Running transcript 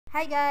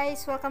Hi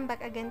guys! Welcome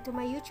back again to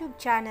my YouTube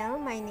channel.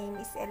 My name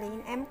is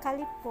Elaine M.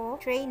 Calipjo,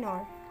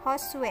 TRAINOR,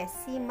 JOSUE,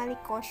 C.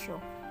 MALICOSIO,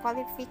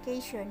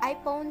 Qualification,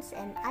 iPhones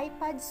and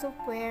iPads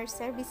Software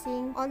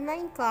Servicing,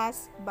 Online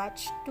Class,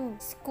 Batch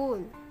 2,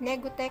 School,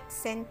 NEGOTECH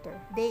Center.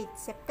 Date,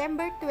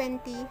 September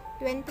 20,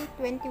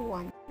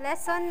 2021.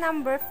 Lesson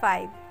number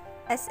 5,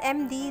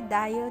 Smd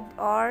Diode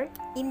or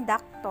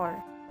Inductor.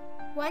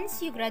 Once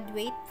you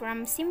graduate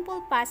from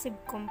simple passive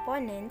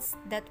components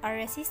that are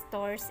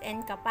resistors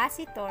and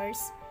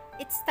capacitors,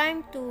 it's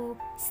time to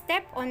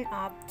step on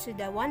up to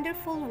the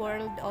wonderful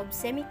world of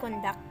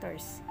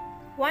semiconductors.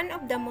 One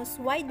of the most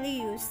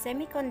widely used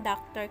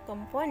semiconductor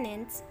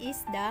components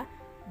is the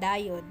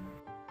diode.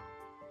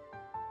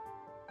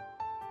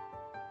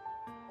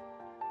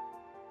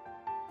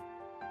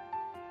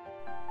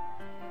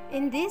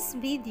 In this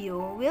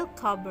video, we'll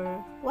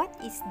cover what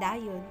is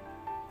diode,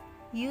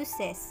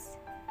 uses,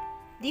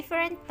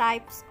 different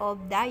types of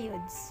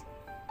diodes,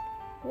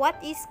 what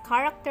is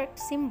character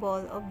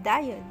symbol of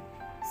diode,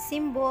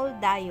 symbol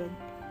diode,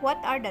 what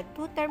are the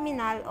two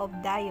terminal of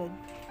diode,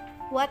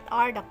 what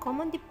are the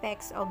common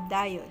defects of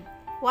diode,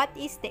 what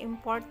is the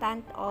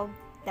importance of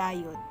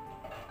diode.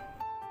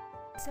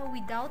 So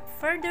without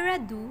further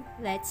ado,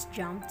 let's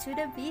jump to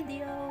the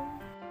video.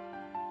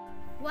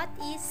 What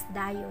is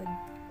diode?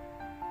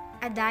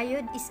 A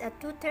diode is a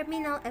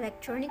two-terminal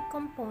electronic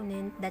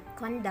component that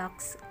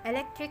conducts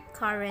electric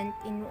current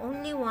in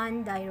only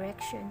one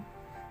direction.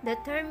 The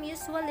term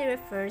usually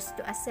refers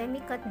to a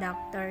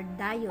semiconductor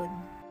diode.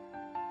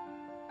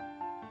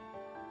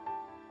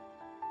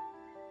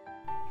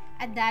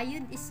 A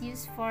diode is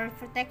used for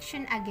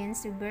protection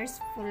against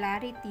reverse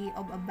polarity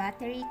of a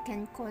battery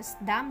can cause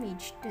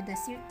damage to the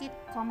circuit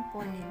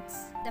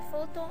components. The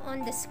photo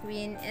on the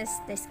screen is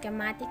the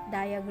schematic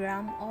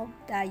diagram of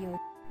diode.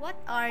 What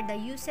are the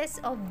uses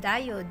of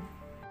diode?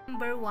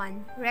 Number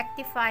 1,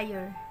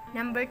 rectifier.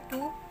 Number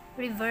 2,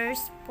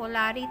 reverse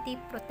polarity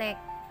protect.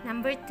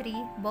 Number 3,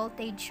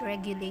 voltage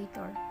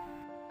regulator.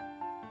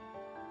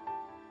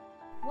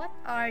 What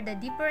are the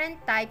different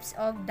types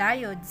of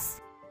diodes?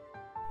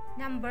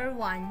 Number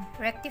 1,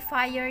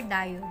 rectifier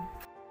diode.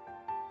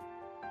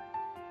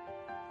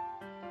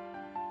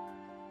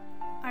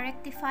 A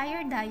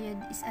rectifier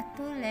diode is a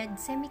two-lead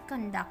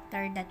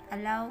semiconductor that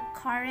allows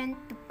current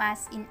to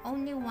pass in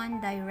only one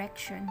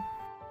direction.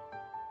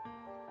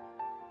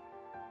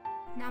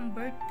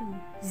 Number 2,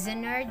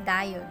 Zener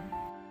diode.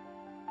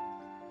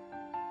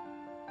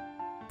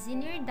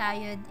 Zener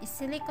diode is a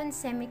silicon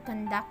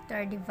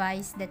semiconductor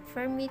device that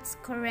permits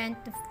current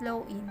to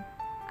flow in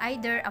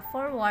either a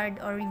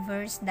forward or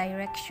reverse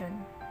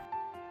direction.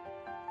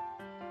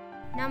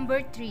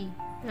 Number 3,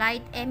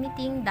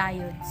 light-emitting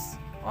diodes,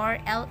 or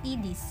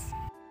LEDs.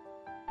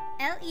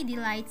 LED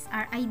lights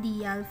are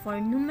ideal for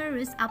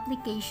numerous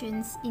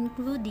applications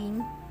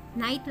including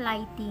night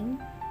lighting,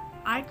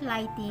 art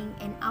lighting,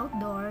 and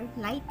outdoor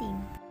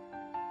lighting.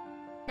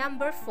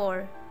 Number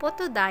 4,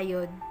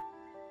 photodiode.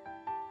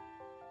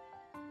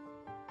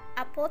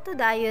 A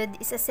photodiode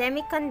is a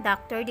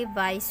semiconductor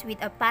device with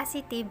a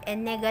positive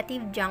and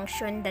negative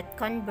junction that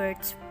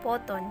converts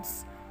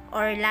photons,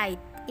 or light,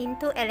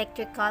 into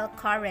electrical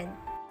current.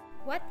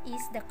 What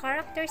is the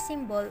character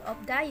symbol of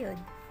diode?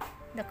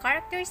 The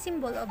character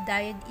symbol of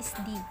diode is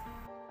D.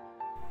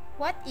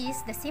 What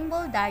is the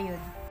symbol diode?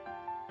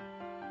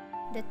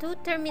 The two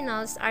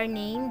terminals are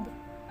named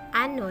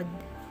anode,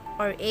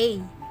 or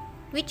A,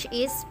 which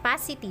is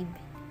positive,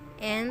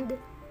 and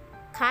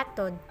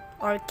cathode,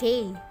 or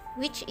K,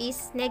 which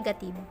is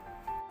negative.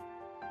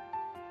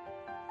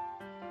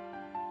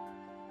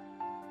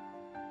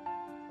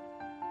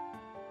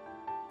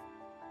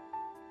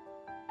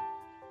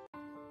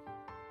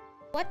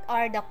 What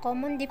are the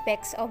common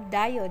defects of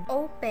diode?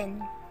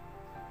 Open,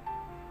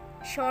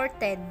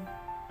 shorted,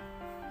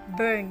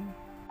 burn.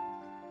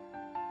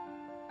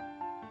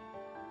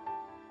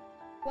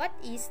 What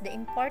is the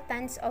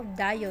importance of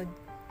diode?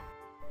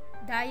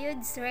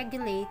 Diodes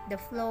regulate the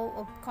flow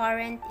of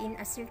current in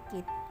a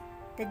circuit.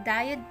 The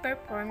diode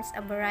performs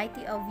a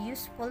variety of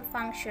useful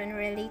functions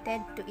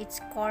related to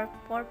its core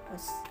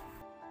purpose.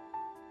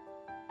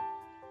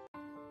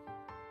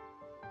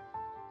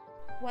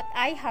 What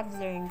I have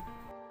learned.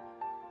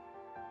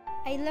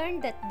 I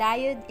learned that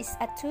diode is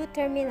a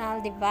two-terminal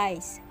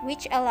device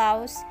which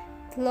allows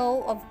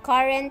flow of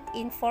current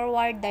in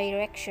forward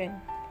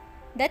direction.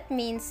 That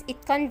means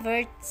it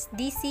converts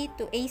DC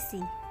to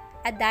AC.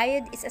 A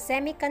diode is a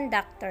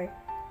semiconductor,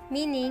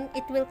 meaning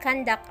it will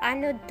conduct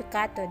anode to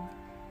cathode.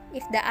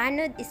 If the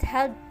anode is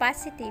held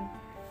positive,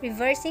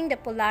 reversing the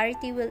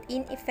polarity will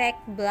in effect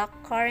block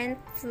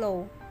current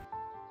flow.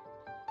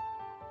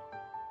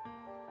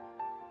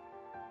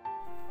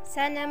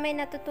 Sana may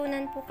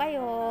natutunan po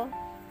kayo.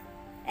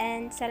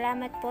 And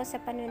salamat po sa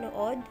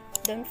panunood.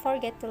 Don't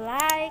forget to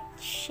like,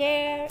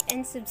 share,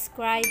 and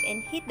subscribe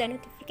and hit the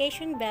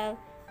notification bell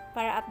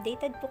para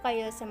updated po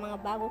kayo sa mga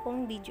bago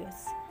kong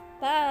videos.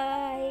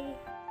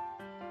 Bye!